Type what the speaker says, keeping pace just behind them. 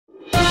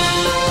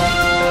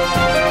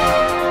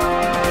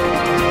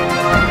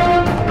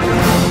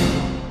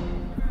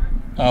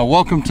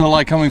Welcome to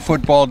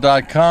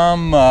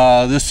Lycomingfootball.com.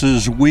 This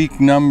is week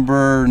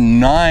number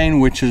 9,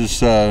 which is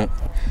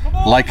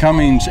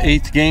Lycoming's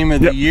 8th game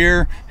of the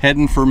year,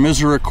 heading for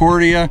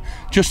Misericordia.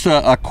 Just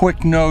a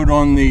quick note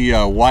on the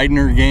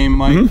Widener game,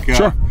 Mike.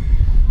 Sure.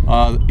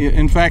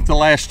 In fact, the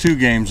last 2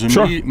 games,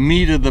 the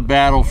meat of the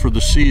battle for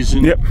the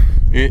season. Yep.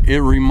 It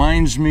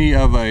reminds me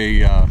of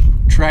a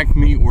track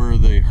meet where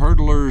the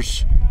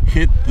hurdlers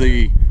hit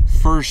the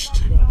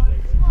first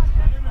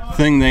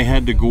thing they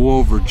had to go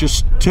over,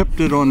 just tipped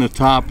it on the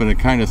top, and it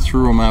kind of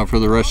threw them out for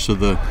the rest of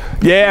the.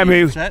 Yeah, I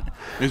mean, is that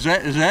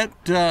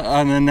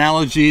an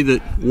analogy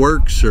that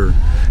works, or?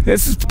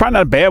 It's probably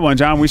not a bad one,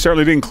 John. We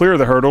certainly didn't clear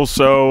the hurdles,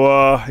 so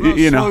well,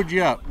 you know, slowed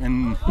you up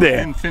and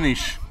didn't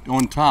finish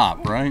on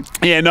top, right?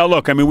 Yeah, no,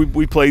 look, I mean,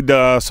 we played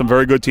some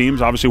very good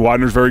teams. Obviously,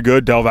 Widener's very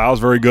good, Del Val's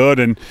very good,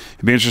 and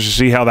it'd be interesting to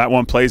see how that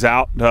one plays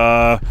out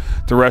the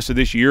rest of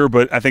this year.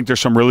 But I think there's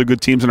some really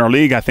good teams in our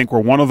league. I think we're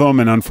one of them,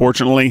 and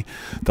unfortunately,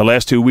 the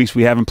last 2 weeks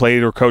we haven't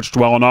played or coached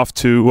well enough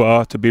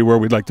to be where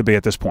we'd like to be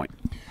at this point.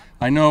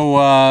 I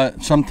know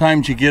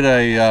sometimes you get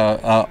a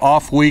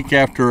off week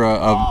after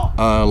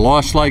a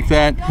loss like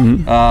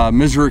that.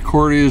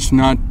 Misericordia is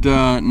not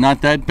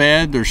that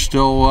bad. They're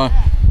still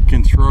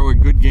can throw a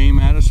good game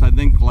at us. I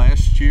think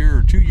last year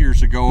or 2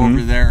 years ago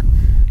over there,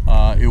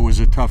 it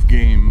was a tough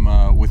game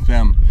with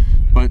them.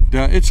 But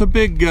it's a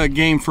big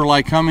game for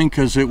Lycoming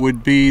because it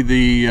would be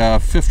the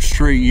 5th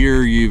straight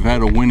year you've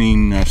had a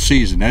winning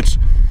season. That's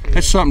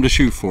something to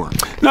shoot for.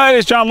 No, it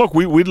is, John. Look,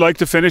 we'd like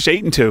to finish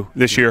 8-2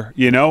 this year.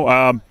 You know,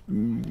 I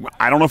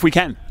don't know if we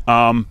can.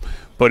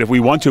 But if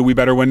we want to, we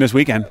better win this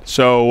weekend.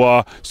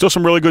 So still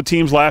some really good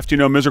teams left. You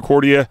know,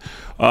 Misericordia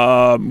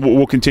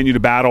will continue to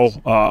battle.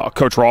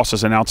 Coach Ross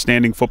is an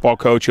outstanding football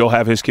coach. He'll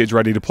have his kids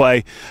ready to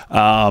play.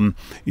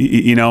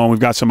 You know, and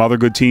we've got some other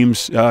good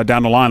teams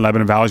down the line.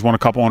 Lebanon Valley's won a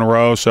couple in a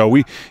row. So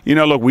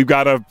look, we've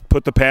got to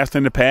put the past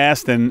in the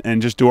past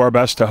and just do our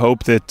best to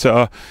hope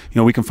that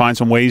we can find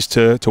some ways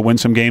to win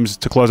some games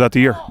to close out the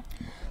year.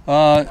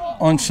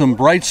 On some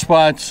bright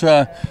spots,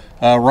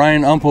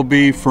 Ryan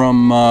Umpleby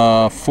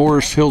from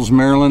Forest Hills,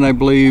 Maryland, I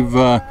believe.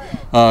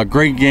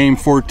 Great game,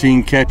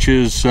 14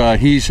 catches.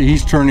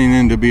 He's turning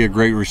in to be a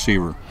great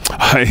receiver.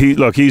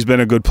 He's been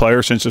a good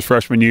player since his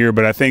freshman year,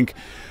 but I think,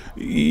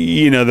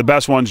 the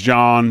best ones,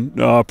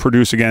 John,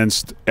 produce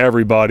against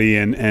everybody,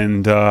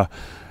 and the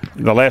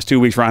last 2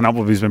 weeks, Ryan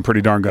Umpleby's been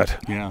pretty darn good.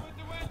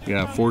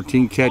 Yeah,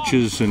 14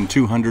 catches and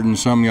 200 and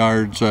some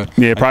yards.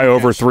 Probably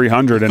over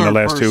 300 in the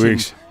last 2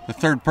 weeks. The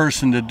third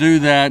person to do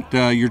that,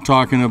 you're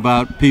talking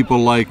about people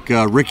like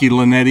Ricky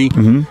Linetti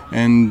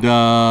and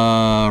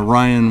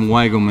Ryan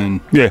Wagelman.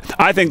 Yeah,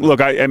 I think.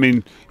 Look, I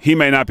mean, he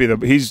might not be the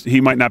best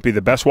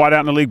wideout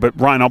in the league, but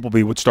Ryan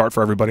Umpleby would start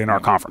for everybody in our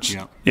conference.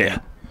 Yeah.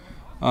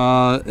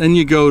 Then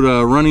you go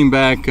to running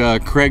back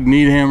Craig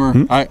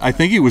Needhammer. I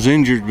think he was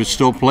injured, but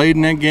still played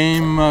in that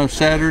game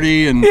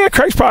Saturday. And yeah,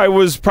 Craig's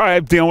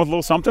probably dealing with a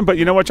little something. But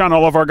you know what, John?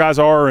 All of our guys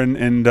are,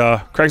 and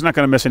Craig's not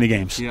going to miss any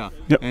games. Yeah.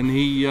 Yep. And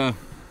he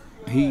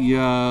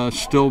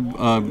still,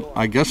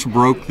 I guess,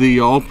 broke the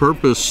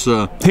all-purpose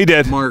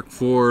mark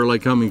for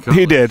Lycoming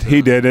College.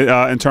 He did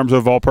in terms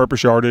of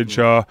all-purpose yardage,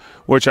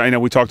 which I know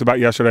we talked about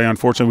yesterday.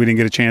 Unfortunately, we didn't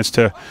get a chance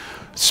to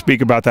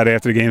speak about that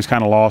after the game's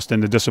kind of lost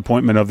in the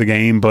disappointment of the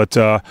game, but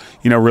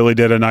really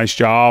did a nice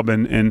job.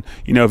 And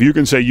if you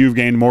can say you've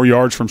gained more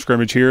yards from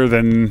scrimmage here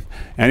than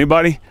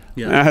anybody,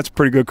 that's a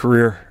pretty good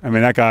career. I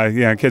mean, that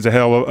guy, kid's a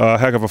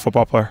heck of a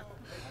football player.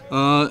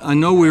 I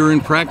know we were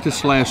in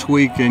practice last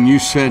week, and you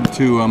said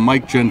to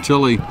Mike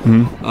Gentili,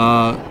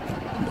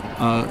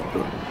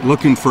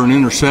 looking for an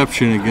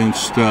interception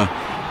against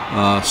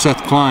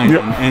Seth Klein,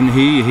 and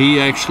he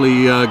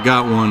actually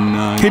got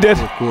one. He did.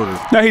 In the fourth quarter.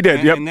 No, he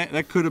did. And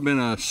that could have been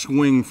a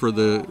swing for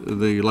the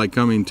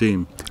Lycoming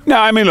team. No,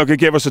 I mean, look, it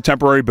gave us a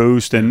temporary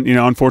boost, and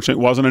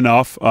unfortunately, it wasn't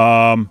enough.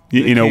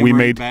 We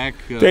made back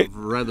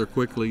rather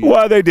quickly.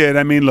 Well, they did.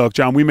 I mean, look,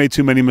 John, we made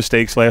too many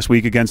mistakes last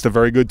week against a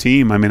very good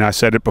team. I mean, I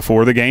said it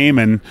before the game,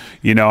 and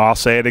I'll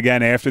say it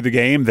again after the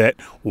game that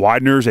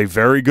Widener's a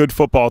very good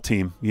football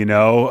team.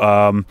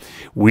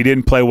 We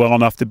didn't play well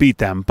enough to beat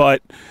them,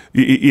 but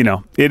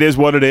it is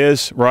what it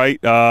is, right?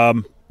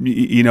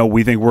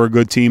 We think we're a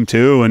good team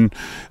too, and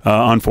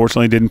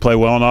unfortunately didn't play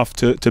well enough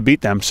to beat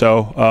them.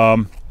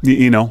 So,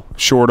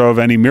 short of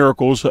any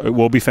miracles,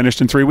 we'll be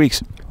finished in 3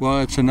 weeks. Well,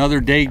 it's another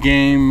day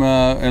game.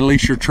 At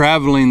least you're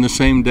traveling the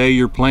same day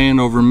you're playing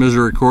over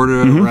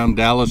Misericordia around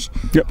Dallas,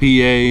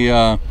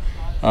 PA.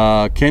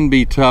 Can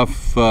be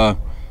tough.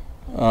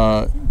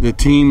 The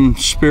team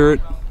spirit,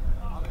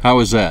 how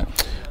is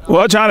that?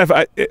 Well, John,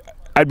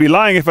 I'd be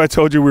lying if I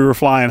told you we were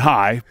flying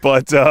high,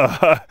 but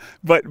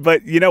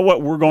you know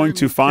what? We're going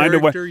to find a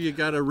way. You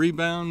got a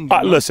rebound.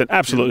 Listen,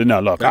 absolutely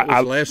no. Look, that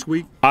was last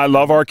week. I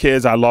love our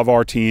kids. I love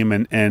our team,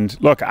 and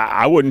look,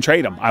 I wouldn't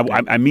trade them.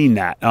 I mean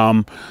that.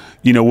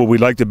 Would we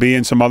like to be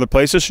in some other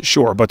places?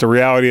 Sure, but the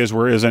reality is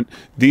we're isn't.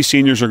 These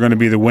seniors are going to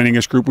be the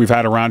winningest group we've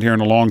had around here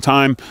in a long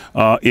time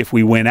if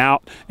we win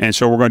out, and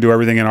so we're going to do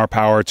everything in our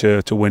power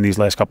to win these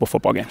last couple of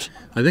football games.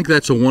 I think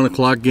that's a 1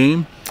 o'clock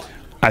game.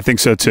 I think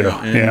so too.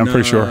 Yeah, I'm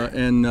pretty sure.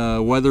 And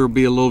weather will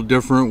be a little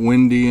different,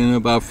 windy and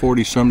about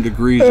 40-some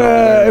degrees over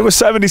there. It was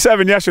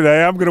 77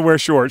 yesterday. I'm going to wear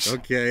shorts.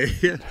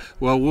 Okay.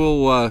 Well,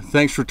 we'll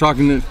thanks for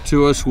talking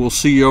to us. We'll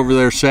see you over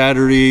there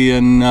Saturday,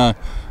 and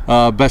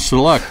best of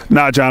luck.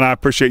 Nah, John, I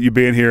appreciate you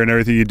being here and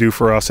everything you do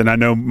for us, and I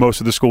know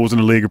most of the schools in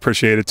the league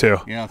appreciate it too.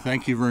 Yeah,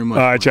 thank you very much.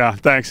 All right, John.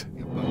 Thanks.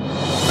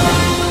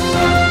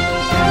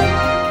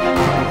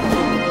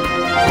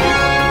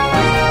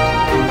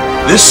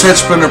 This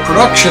has been a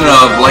production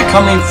of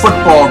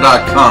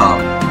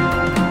Lycomingfootball.com.